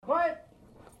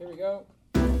go.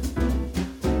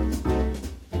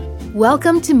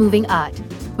 Welcome to Moving Art,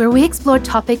 where we explore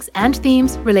topics and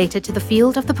themes related to the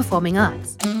field of the performing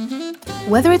arts.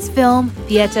 Whether it's film,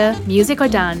 theater, music, or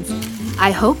dance, I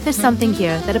hope there's something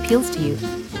here that appeals to you.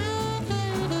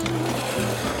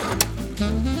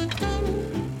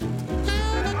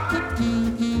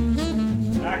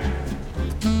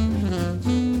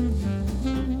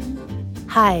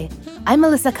 Hi, I'm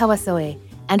Melissa Kawasoe,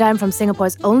 and I'm from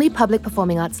Singapore's only public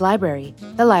performing arts library,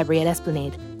 the Library at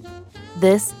Esplanade.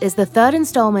 This is the third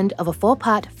installment of a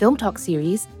 4-part Film Talk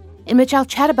series in which I'll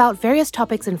chat about various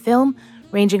topics in film,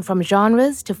 ranging from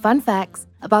genres to fun facts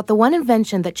about the one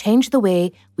invention that changed the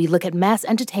way we look at mass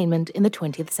entertainment in the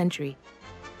 20th century.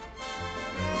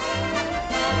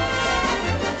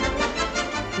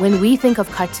 When we think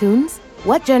of cartoons,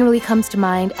 what generally comes to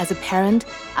mind as a parent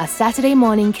are Saturday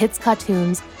morning kids'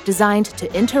 cartoons designed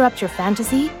to interrupt your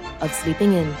fantasy of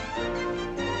sleeping in.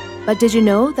 But did you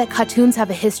know that cartoons have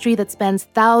a history that spans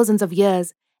thousands of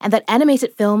years and that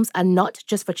animated films are not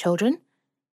just for children?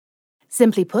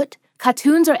 Simply put,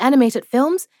 cartoons or animated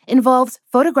films involves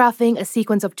photographing a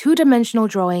sequence of two-dimensional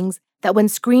drawings that, when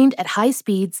screened at high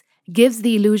speeds, gives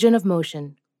the illusion of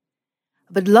motion.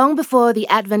 But long before the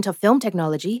advent of film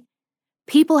technology,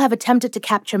 people have attempted to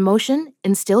capture motion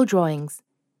in still drawings.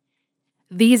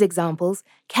 These examples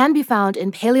can be found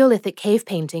in Paleolithic cave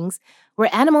paintings,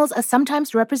 where animals are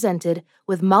sometimes represented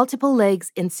with multiple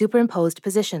legs in superimposed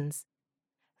positions.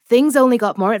 Things only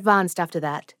got more advanced after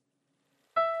that.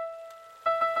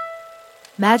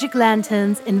 Magic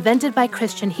lanterns, invented by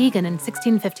Christian Huygens in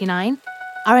 1659,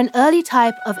 are an early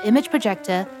type of image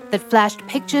projector that flashed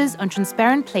pictures on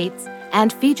transparent plates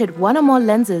and featured one or more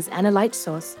lenses and a light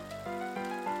source.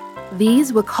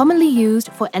 These were commonly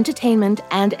used for entertainment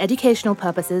and educational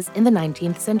purposes in the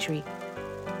 19th century.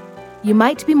 You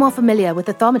might be more familiar with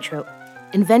the thaumatrope,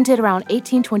 invented around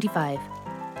 1825.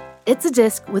 It's a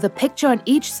disc with a picture on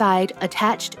each side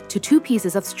attached to two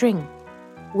pieces of string.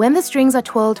 When the strings are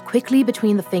twirled quickly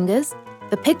between the fingers,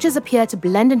 the pictures appear to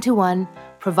blend into one,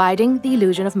 providing the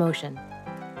illusion of motion.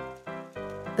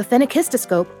 The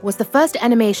phenakistoscope was the first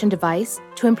animation device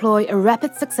to employ a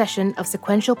rapid succession of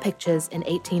sequential pictures in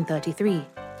 1833.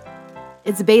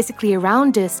 It's basically a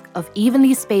round disc of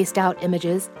evenly spaced out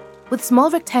images with small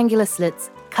rectangular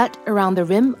slits cut around the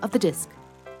rim of the disc.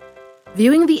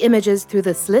 Viewing the images through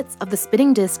the slits of the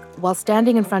spinning disc while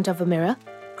standing in front of a mirror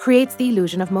creates the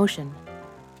illusion of motion.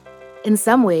 In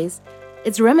some ways,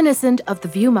 it's reminiscent of the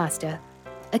Viewmaster,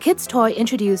 a kid's toy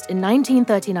introduced in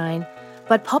 1939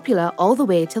 but popular all the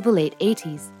way till the late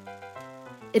 80s.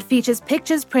 It features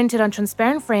pictures printed on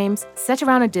transparent frames set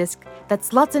around a disc that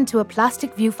slots into a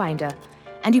plastic viewfinder,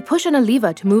 and you push on a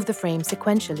lever to move the frame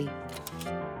sequentially.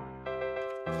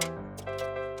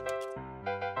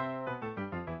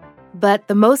 But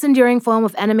the most enduring form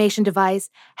of animation device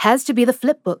has to be the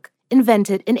flipbook,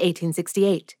 invented in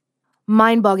 1868.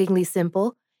 Mind-bogglingly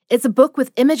simple, it's a book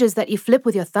with images that you flip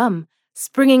with your thumb,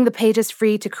 springing the pages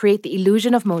free to create the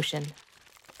illusion of motion.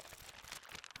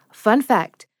 Fun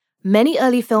fact, many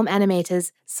early film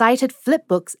animators cited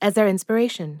flipbooks as their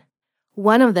inspiration.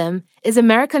 One of them is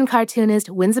American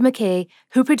cartoonist Winsor McCay,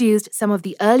 who produced some of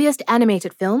the earliest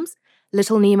animated films,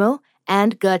 Little Nemo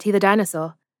and Gertie the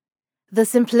Dinosaur. The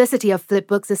simplicity of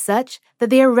flipbooks is such that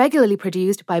they are regularly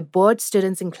produced by bored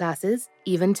students in classes,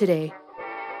 even today.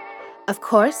 Of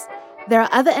course, there are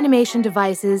other animation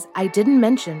devices I didn't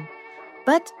mention,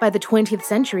 but by the 20th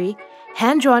century,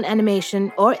 hand-drawn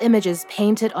animation or images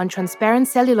painted on transparent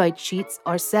celluloid sheets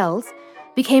or cells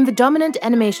became the dominant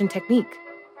animation technique.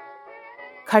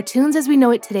 Cartoons as we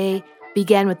know it today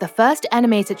began with the first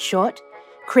animated short,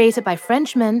 created by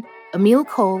Frenchman Émile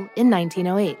Cohl in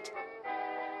 1908.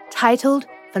 Titled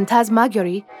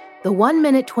Phantasmagorie, the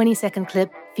 1-minute 20-second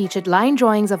clip featured line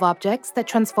drawings of objects that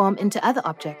transform into other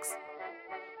objects.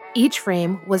 Each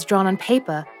frame was drawn on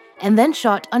paper and then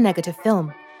shot on negative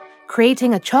film,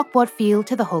 creating a chalkboard feel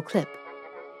to the whole clip.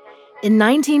 In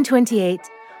 1928,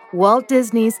 Walt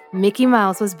Disney's Mickey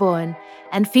Mouse was born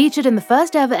and featured in the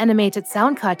first ever animated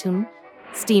sound cartoon,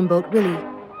 Steamboat Willie.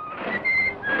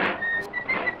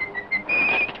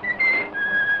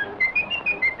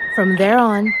 From there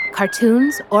on,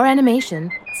 cartoons or animation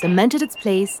cemented its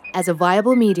place as a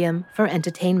viable medium for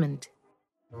entertainment.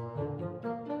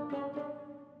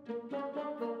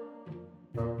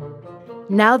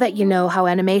 Now that you know how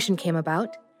animation came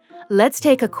about, let's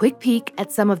take a quick peek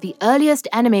at some of the earliest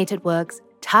animated works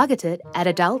targeted at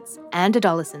adults and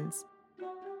adolescents.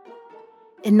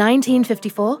 In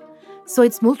 1954,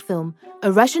 Soitsmultfilm,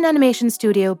 a Russian animation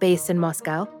studio based in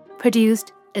Moscow,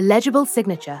 produced Illegible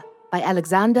Signature by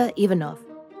Alexander Ivanov,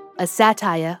 a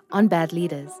satire on bad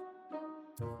leaders.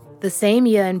 The same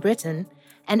year in Britain,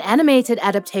 an animated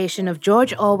adaptation of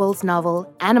George Orwell's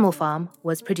novel Animal Farm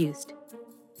was produced.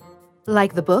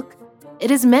 Like the book,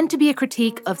 it is meant to be a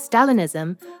critique of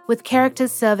Stalinism, with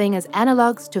characters serving as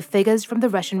analogues to figures from the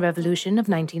Russian Revolution of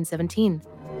 1917.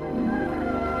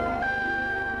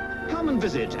 Come and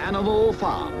visit Animal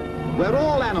Farm, where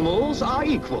all animals are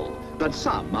equal, but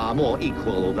some are more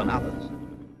equal than others.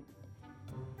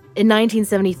 In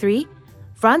 1973,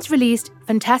 France released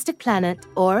Fantastic Planet,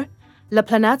 or La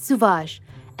Planète Sauvage,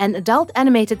 an adult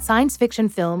animated science fiction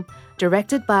film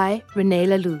directed by René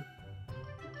Laloux.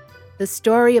 The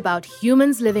story about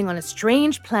humans living on a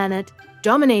strange planet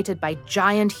dominated by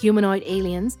giant humanoid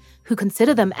aliens who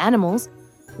consider them animals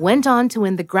went on to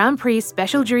win the Grand Prix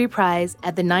Special Jury Prize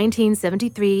at the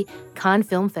 1973 Cannes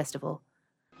Film Festival.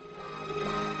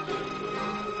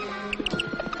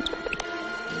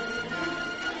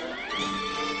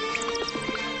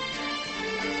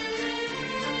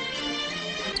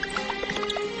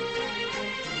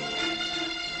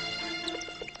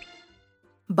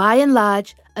 By and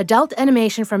large, adult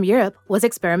animation from Europe was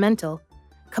experimental.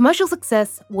 Commercial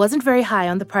success wasn't very high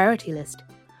on the priority list.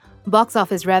 Box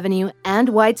office revenue and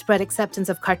widespread acceptance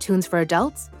of cartoons for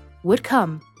adults would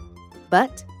come,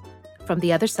 but from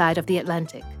the other side of the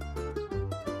Atlantic.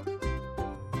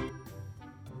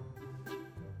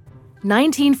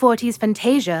 1940's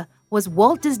Fantasia was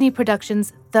Walt Disney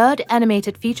Productions' third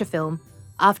animated feature film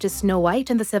after Snow White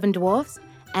and the Seven Dwarfs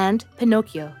and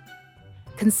Pinocchio.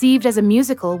 Conceived as a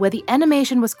musical where the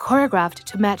animation was choreographed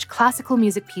to match classical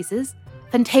music pieces,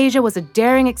 Fantasia was a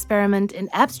daring experiment in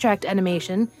abstract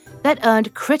animation that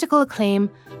earned critical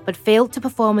acclaim but failed to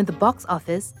perform in the box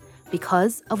office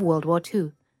because of World War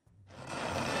II.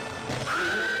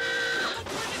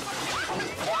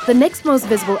 The next most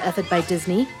visible effort by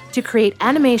Disney to create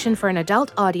animation for an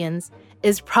adult audience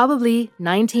is probably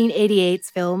 1988's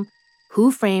film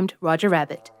Who Framed Roger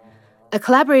Rabbit, a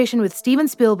collaboration with Steven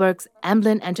Spielberg's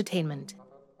Amblin Entertainment.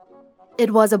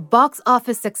 It was a box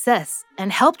office success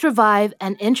and helped revive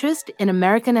an interest in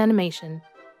American animation.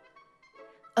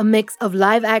 A mix of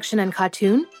live action and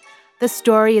cartoon, the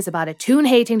story is about a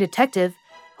toon-hating detective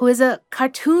who is a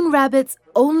cartoon rabbit's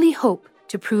only hope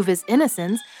to prove his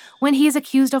innocence when he is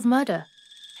accused of murder.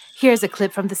 Here's a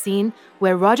clip from the scene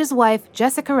where Roger's wife,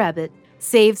 Jessica Rabbit,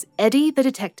 saves Eddie the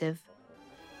detective.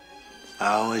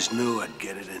 I always knew I'd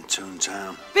get it in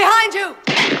Toontown. Behind you!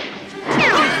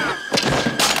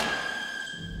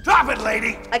 Drop it,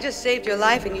 lady! I just saved your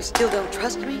life and you still don't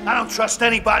trust me? I don't trust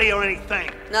anybody or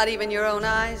anything. Not even your own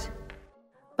eyes?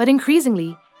 But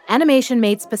increasingly, animation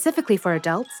made specifically for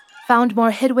adults found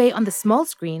more headway on the small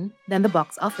screen than the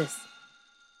box office.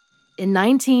 In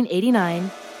 1989,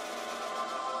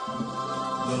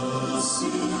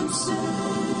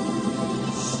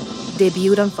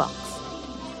 debuted on Fox.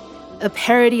 A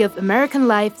parody of American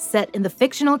life set in the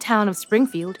fictional town of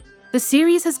Springfield, the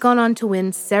series has gone on to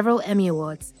win several Emmy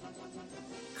Awards.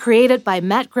 Created by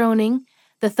Matt Groening,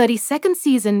 the 32nd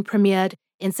season premiered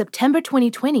in September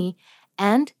 2020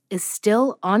 and is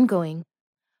still ongoing.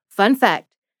 Fun fact,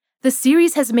 the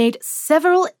series has made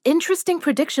several interesting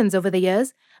predictions over the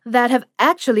years that have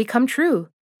actually come true.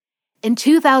 In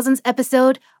 2000's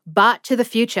episode, Bot to the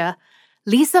Future,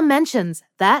 Lisa mentions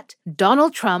that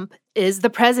Donald Trump is the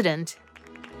president.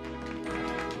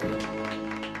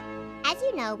 As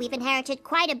you know, we've inherited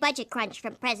quite a budget crunch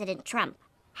from President Trump.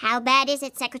 How bad is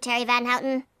it, Secretary Van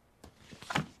Houten?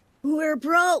 We're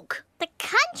broke. The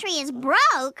country is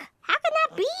broke? How can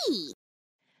that be?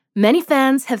 Many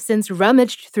fans have since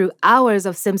rummaged through hours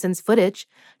of Simpsons footage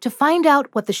to find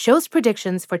out what the show's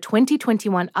predictions for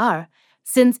 2021 are,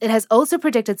 since it has also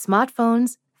predicted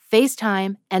smartphones,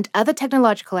 FaceTime, and other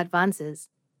technological advances.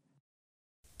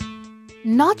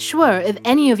 Not sure if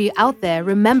any of you out there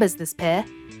remembers this pair,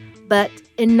 but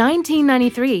in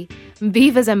 1993,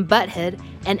 Beavis and Butthead,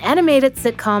 an animated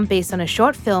sitcom based on a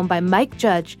short film by Mike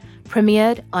Judge,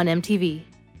 premiered on MTV.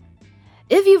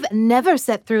 If you've never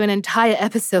sat through an entire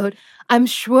episode, I'm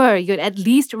sure you'd at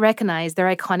least recognize their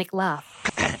iconic laugh.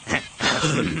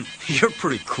 You're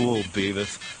pretty cool,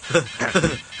 Beavis.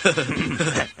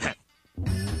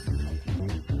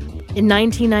 In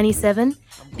 1997,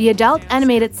 the adult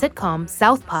animated sitcom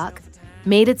South Park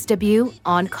made its debut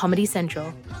on Comedy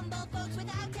Central.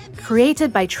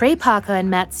 Created by Trey Parker and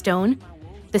Matt Stone,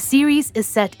 the series is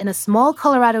set in a small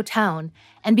Colorado town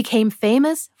and became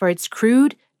famous for its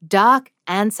crude, dark,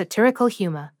 and satirical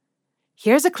humor.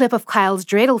 Here's a clip of Kyle's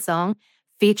dreidel song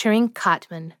featuring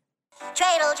Cartman.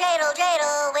 Dreidel, dreidel,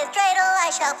 dreidel, with dreidel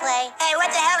I shall play. Hey, what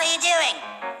the hell are you doing?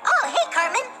 Oh, hey,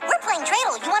 Cartman, we're playing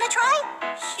dreidel. You want to try?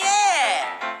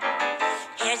 Sure.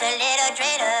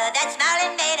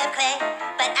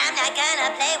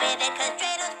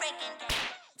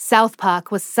 South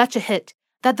Park was such a hit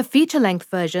that the feature-length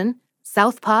version,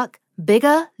 South Park,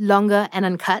 Bigger, Longer, and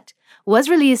Uncut, was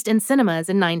released in cinemas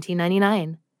in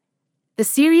 1999. The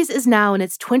series is now in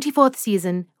its 24th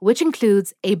season, which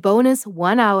includes a bonus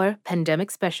 1-hour pandemic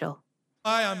special.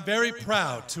 I am very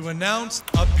proud to announce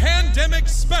a pandemic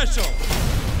special.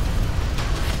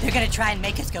 They're gonna try and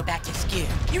make us go back to school.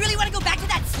 You really want to go back to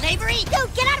that slavery?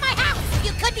 Dude, get out of my house!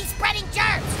 You could be spreading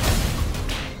germs!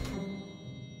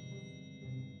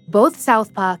 Both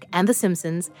South Park and The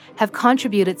Simpsons have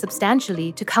contributed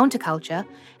substantially to counterculture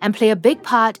and play a big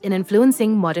part in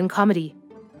influencing modern comedy.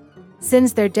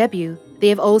 Since their debut, they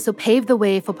have also paved the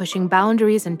way for pushing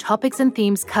boundaries in topics and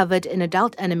themes covered in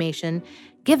adult animation,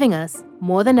 giving us,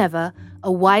 more than ever,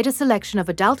 a wider selection of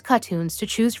adult cartoons to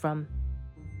choose from.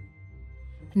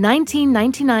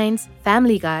 1999's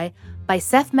Family Guy by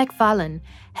Seth MacFarlane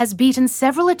has beaten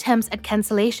several attempts at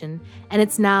cancellation, and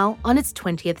it's now on its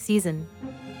 20th season.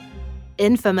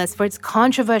 Infamous for its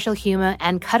controversial humor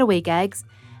and cutaway gags,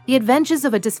 The Adventures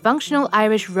of a Dysfunctional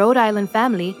Irish Rhode Island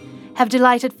Family have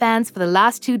delighted fans for the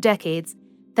last 2 decades,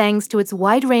 thanks to its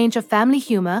wide range of family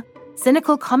humor,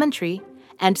 cynical commentary,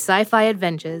 and sci-fi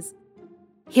adventures.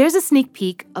 Here's a sneak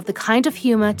peek of the kind of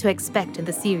humor to expect in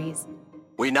the series.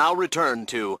 We now return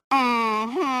to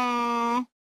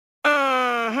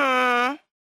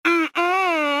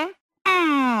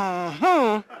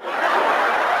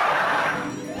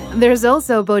There's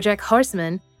also BoJack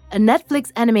Horseman, a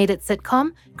Netflix animated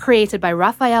sitcom created by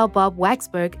Raphael Bob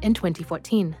Waksberg in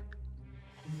 2014.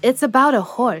 It's about a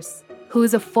horse who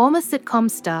is a former sitcom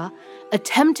star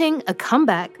attempting a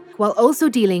comeback while also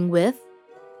dealing with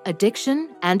addiction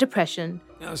and depression.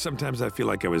 Sometimes I feel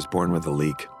like I was born with a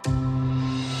leak.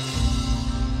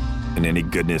 And any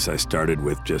goodness I started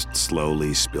with just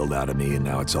slowly spilled out of me, and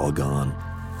now it's all gone.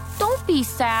 Don't be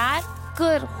sad.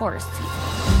 Good horsey.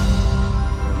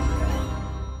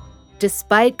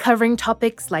 Despite covering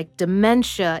topics like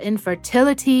dementia,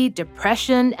 infertility,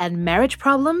 depression, and marriage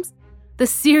problems, the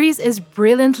series is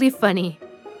brilliantly funny.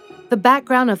 The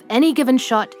background of any given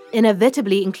shot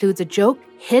inevitably includes a joke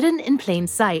hidden in plain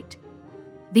sight.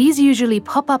 These usually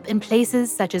pop up in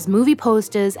places such as movie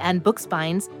posters and book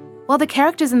spines, while the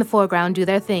characters in the foreground do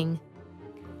their thing.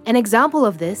 An example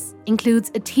of this includes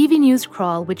a TV news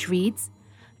crawl which reads,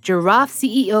 "Giraffe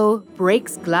CEO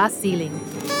breaks glass ceiling."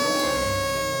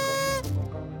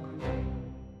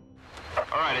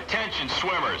 All right, attention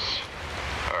swimmers.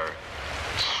 Or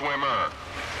swimmer.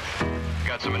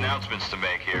 Got some announcements to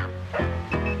make here.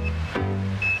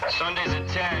 Sundays at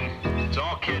 10. It's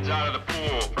all kids out of the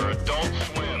pool for Adult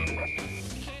Swim.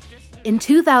 In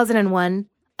 2001,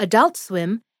 Adult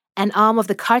Swim, an arm of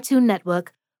the Cartoon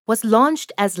Network, was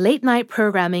launched as late-night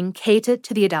programming catered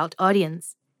to the adult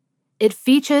audience. It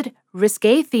featured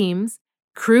risque themes,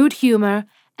 crude humor,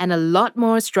 and a lot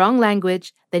more strong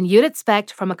language than you'd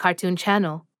expect from a cartoon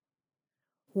channel.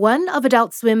 One of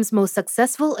Adult Swim's most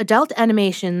successful adult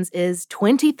animations is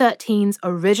 2013's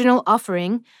original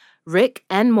offering, Rick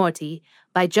and Morty,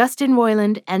 by Justin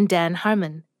Roiland and Dan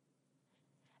Harmon.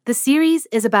 The series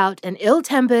is about an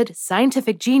ill-tempered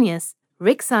scientific genius,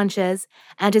 Rick Sanchez,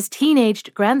 and his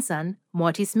teenaged grandson,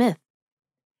 Morty Smith.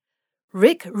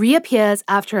 Rick reappears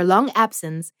after a long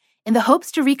absence in the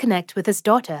hopes to reconnect with his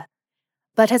daughter,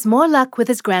 but has more luck with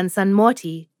his grandson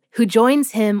Morty, who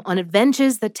joins him on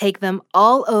adventures that take them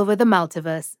all over the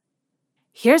multiverse.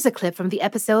 Here's a clip from the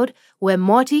episode where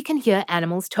Morty can hear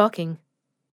animals talking.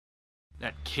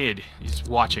 That kid is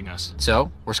watching us.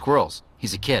 So? We're squirrels.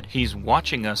 He's a kid. He's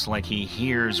watching us like he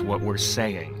hears what we're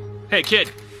saying. Hey,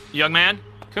 kid! Young man!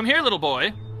 Come here, little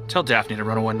boy! Tell Daphne to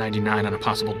run a 199 on a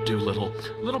possible Doolittle.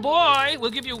 Little boy,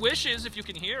 we'll give you wishes if you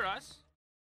can hear us.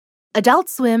 Adult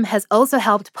Swim has also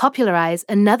helped popularize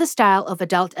another style of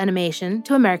adult animation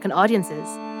to American audiences.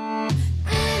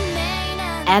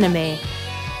 Anime.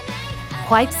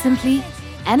 Quite simply,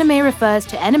 anime refers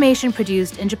to animation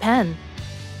produced in Japan.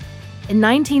 In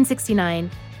 1969,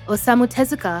 Osamu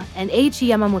Tezuka and Eiichi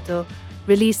Yamamoto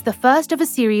released the first of a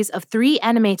series of 3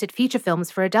 animated feature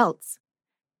films for adults.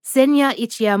 Senya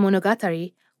Ichiya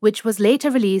Monogatari, which was later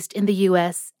released in the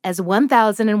US as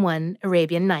 1001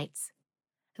 Arabian Nights.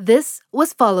 This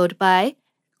was followed by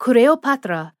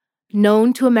Cleopatra,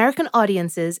 known to American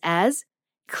audiences as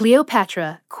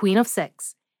Cleopatra, Queen of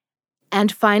Sex.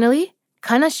 And finally,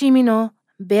 Kanashimi no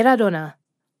Belladonna,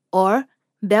 or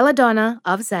Belladonna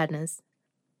of Sadness.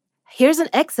 Here's an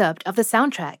excerpt of the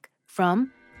soundtrack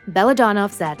from Belladonna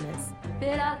of Sadness.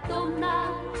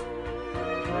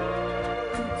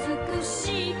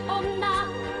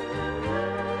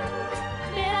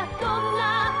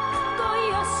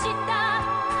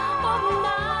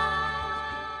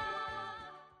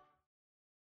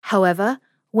 However,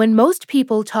 when most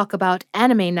people talk about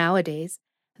anime nowadays,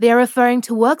 they are referring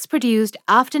to works produced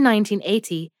after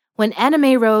 1980, when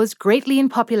anime rose greatly in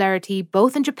popularity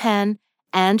both in Japan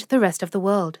and the rest of the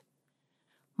world.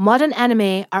 Modern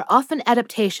anime are often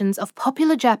adaptations of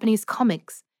popular Japanese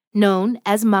comics, known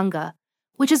as manga,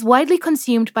 which is widely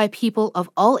consumed by people of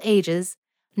all ages,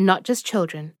 not just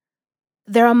children.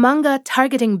 There are manga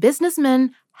targeting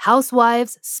businessmen,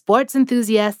 housewives, sports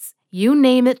enthusiasts, you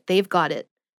name it, they've got it.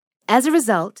 As a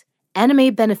result,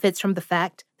 anime benefits from the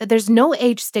fact that there's no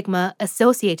age stigma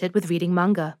associated with reading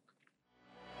manga.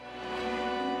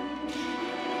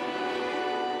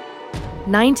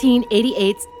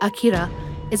 1988's Akira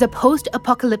is a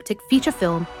post-apocalyptic feature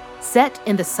film set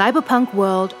in the cyberpunk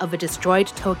world of a destroyed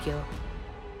Tokyo.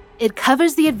 It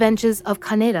covers the adventures of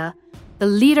Kaneda, the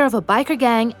leader of a biker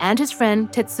gang, and his friend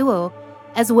Tetsuo,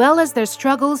 as well as their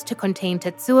struggles to contain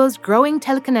Tetsuo's growing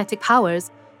telekinetic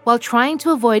powers while trying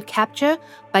to avoid capture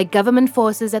by government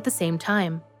forces at the same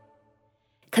time.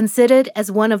 Considered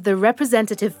as one of the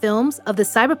representative films of the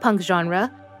cyberpunk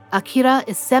genre, Akira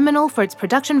is seminal for its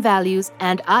production values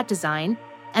and art design,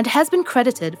 and has been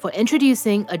credited for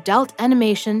introducing adult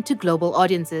animation to global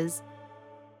audiences.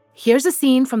 Here's a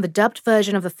scene from the dubbed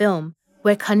version of the film,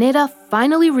 where Kaneda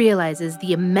finally realizes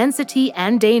the immensity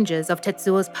and dangers of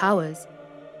Tetsuo's powers.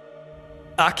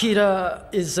 Akira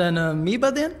is an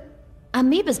amoeba then?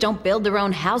 Amoebas don't build their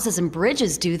own houses and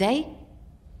bridges, do they?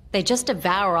 They just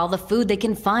devour all the food they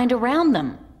can find around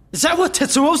them. Is that what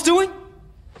Tetsuo's doing?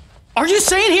 Are you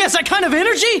saying he has that kind of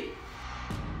energy?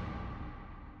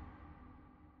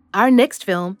 Our next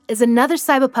film is another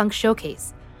cyberpunk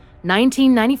showcase,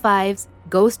 1995's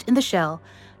Ghost in the Shell,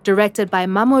 directed by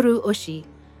Mamoru Oshii.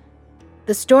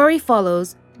 The story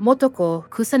follows Motoko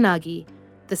Kusanagi,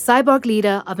 the cyborg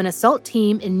leader of an assault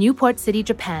team in Newport City,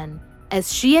 Japan,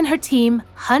 as she and her team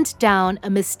hunt down a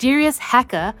mysterious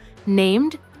hacker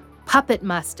named Puppet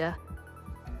Master.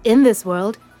 In this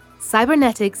world,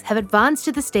 cybernetics have advanced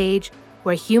to the stage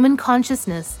where human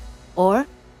consciousness, or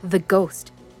the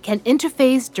ghost, can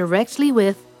interface directly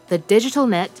with the digital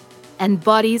net, and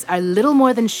bodies are little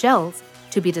more than shells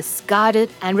to be discarded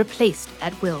and replaced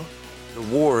at will. The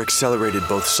war accelerated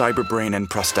both cyberbrain and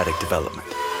prosthetic development.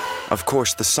 Of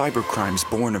course, the cybercrimes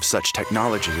born of such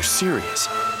technology are serious,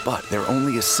 but they're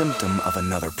only a symptom of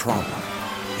another problem,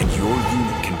 and your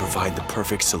unit can provide the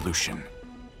perfect solution.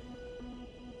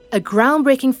 A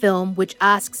groundbreaking film which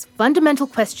asks fundamental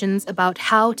questions about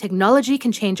how technology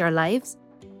can change our lives,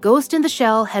 Ghost in the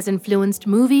Shell has influenced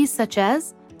movies such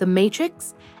as The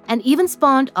Matrix and even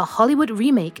spawned a Hollywood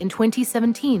remake in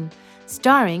 2017,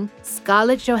 starring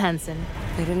Scarlett Johansson.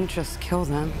 They didn't just kill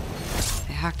them,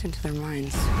 they hacked into their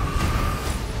minds.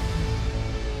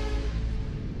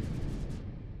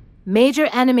 Major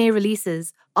anime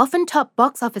releases often top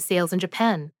box office sales in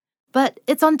Japan, but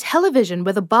it's on television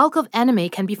where the bulk of anime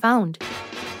can be found.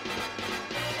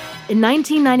 In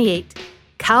 1998,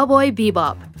 Cowboy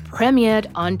Bebop premiered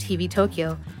on TV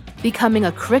Tokyo, becoming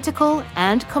a critical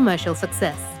and commercial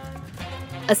success.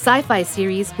 A sci-fi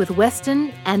series with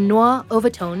Western and noir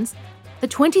overtones, the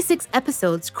 26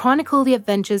 episodes chronicle the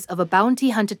adventures of a bounty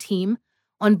hunter team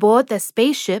on board their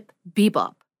spaceship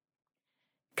Bebop.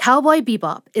 Cowboy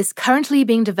Bebop is currently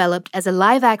being developed as a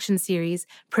live-action series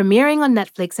premiering on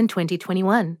Netflix in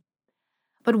 2021.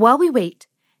 But while we wait,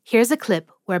 here's a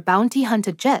clip where bounty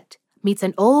hunter Jet meets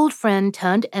an old friend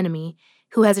turned enemy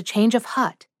who has a change of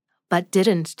heart, but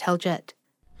didn't tell Jet.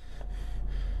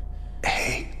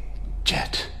 Hey,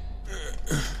 Jet.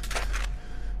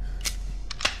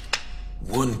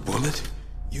 One bullet?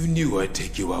 You knew I'd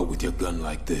take you out with your gun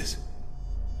like this.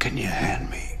 Can you hand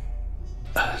me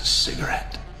a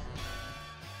cigarette?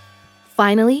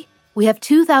 Finally, we have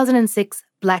 2006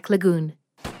 Black Lagoon.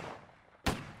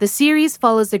 The series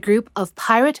follows a group of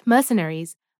pirate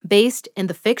mercenaries based in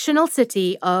the fictional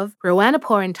city of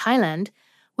Rowanapur in Thailand,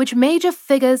 which major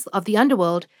figures of the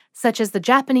underworld, such as the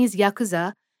Japanese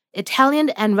Yakuza, Italian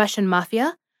and Russian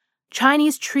mafia,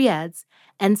 Chinese triads,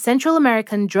 and Central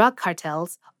American drug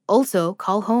cartels, also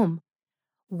call home.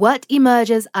 What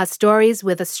emerges are stories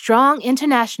with a strong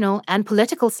international and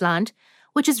political slant,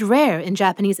 which is rare in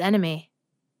Japanese anime.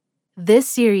 This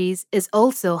series is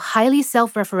also highly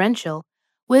self-referential,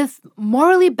 with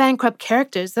morally bankrupt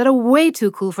characters that are way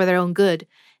too cool for their own good,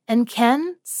 and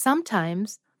can,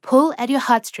 sometimes, pull at your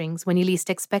heartstrings when you least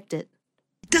expect it.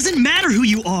 It doesn't matter who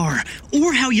you are,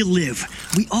 or how you live.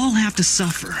 We all have to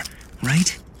suffer,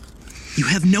 right? You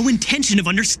have no intention of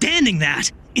understanding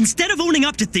that. Instead of owning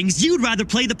up to things, you'd rather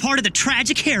play the part of the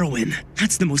tragic heroine.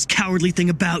 That's the most cowardly thing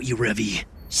about you, Revy.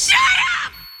 Shut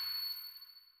up!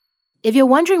 If you're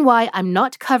wondering why I'm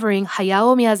not covering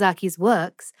Hayao Miyazaki's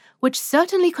works, which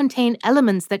certainly contain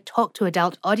elements that talk to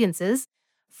adult audiences,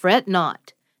 fret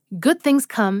not. Good things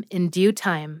come in due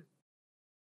time.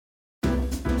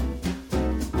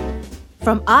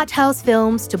 From art house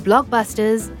films to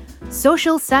blockbusters,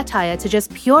 social satire to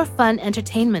just pure fun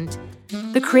entertainment,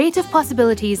 the creative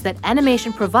possibilities that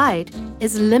animation provide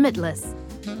is limitless.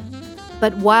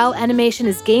 But while animation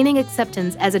is gaining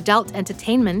acceptance as adult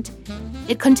entertainment,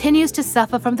 it continues to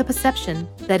suffer from the perception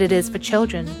that it is for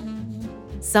children.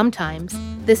 Sometimes,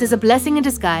 this is a blessing in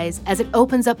disguise as it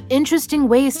opens up interesting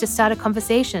ways to start a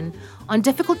conversation on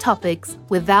difficult topics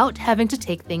without having to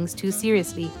take things too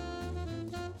seriously.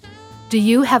 Do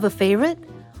you have a favorite?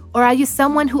 Or are you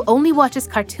someone who only watches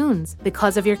cartoons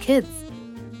because of your kids?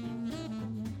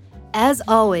 As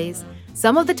always,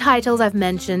 some of the titles I've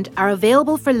mentioned are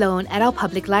available for loan at our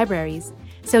public libraries,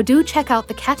 so do check out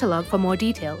the catalog for more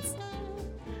details.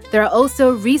 There are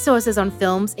also resources on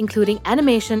films, including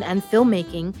animation and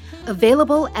filmmaking,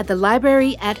 available at the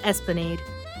library at Esplanade.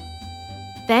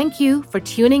 Thank you for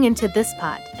tuning into this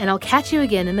part, and I'll catch you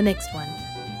again in the next one.